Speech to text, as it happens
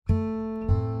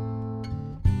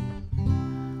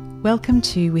Welcome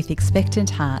to With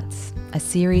Expectant Hearts, a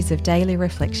series of daily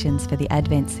reflections for the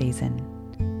Advent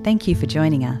season. Thank you for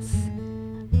joining us.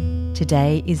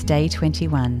 Today is day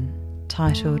 21,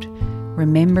 titled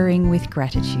Remembering with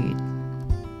Gratitude.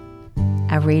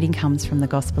 Our reading comes from the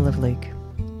Gospel of Luke.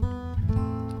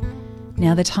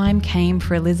 Now the time came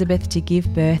for Elizabeth to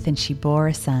give birth, and she bore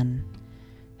a son.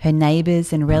 Her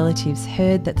neighbours and relatives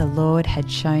heard that the Lord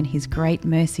had shown his great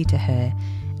mercy to her,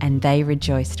 and they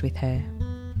rejoiced with her.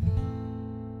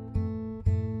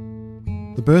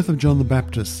 The birth of John the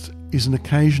Baptist is an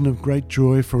occasion of great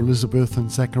joy for Elizabeth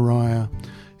and Zechariah,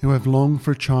 who have longed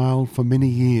for a child for many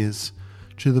years,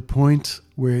 to the point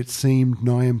where it seemed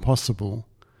nigh impossible.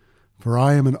 For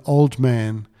I am an old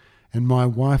man, and my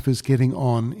wife is getting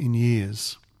on in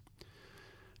years.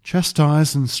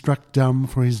 Chastised and struck dumb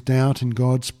for his doubt in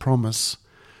God's promise,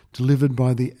 delivered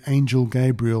by the angel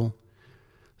Gabriel,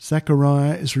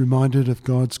 Zechariah is reminded of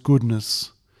God's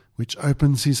goodness, which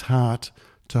opens his heart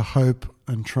to hope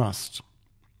and trust.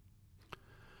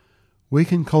 We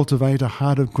can cultivate a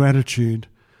heart of gratitude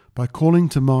by calling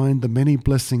to mind the many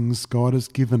blessings God has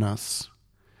given us.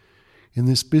 In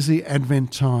this busy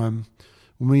Advent time,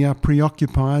 when we are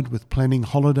preoccupied with planning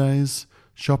holidays,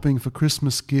 shopping for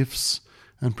Christmas gifts,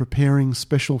 and preparing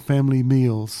special family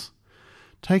meals,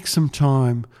 take some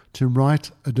time to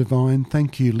write a divine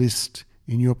thank you list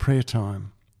in your prayer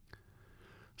time.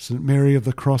 St. Mary of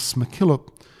the Cross MacKillop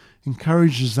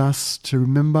encourages us to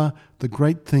remember the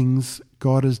great things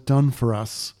God has done for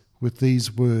us with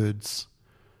these words: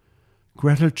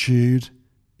 gratitude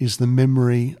is the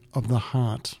memory of the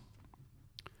heart.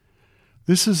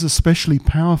 This is especially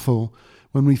powerful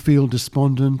when we feel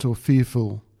despondent or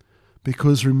fearful,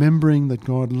 because remembering that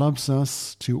God loves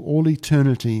us to all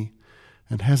eternity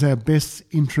and has our best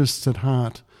interests at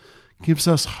heart gives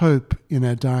us hope in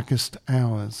our darkest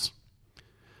hours.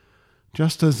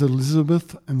 Just as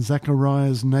Elizabeth and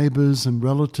Zechariah's neighbours and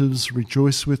relatives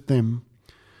rejoice with them,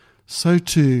 so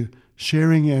too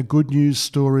sharing our good news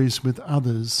stories with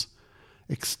others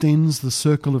extends the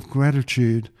circle of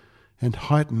gratitude and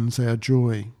heightens our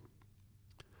joy.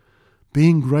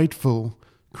 Being grateful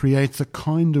creates a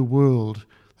kinder world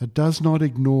that does not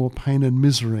ignore pain and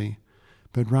misery,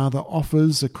 but rather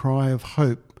offers a cry of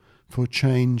hope for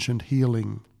change and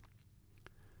healing.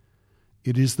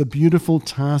 It is the beautiful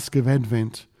task of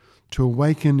Advent to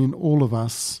awaken in all of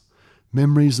us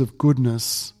memories of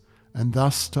goodness and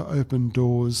thus to open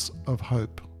doors of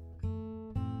hope.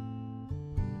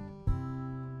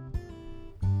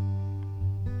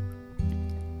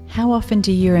 How often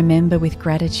do you remember with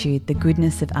gratitude the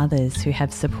goodness of others who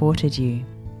have supported you?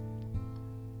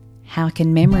 How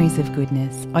can memories of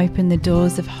goodness open the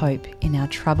doors of hope in our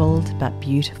troubled but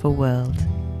beautiful world?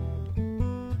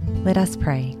 Let us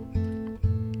pray.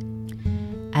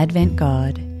 Advent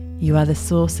God, you are the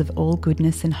source of all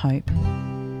goodness and hope.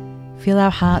 Fill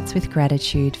our hearts with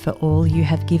gratitude for all you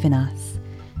have given us,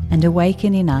 and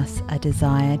awaken in us a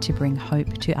desire to bring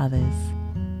hope to others.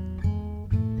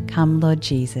 Come, Lord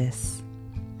Jesus.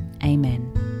 Amen.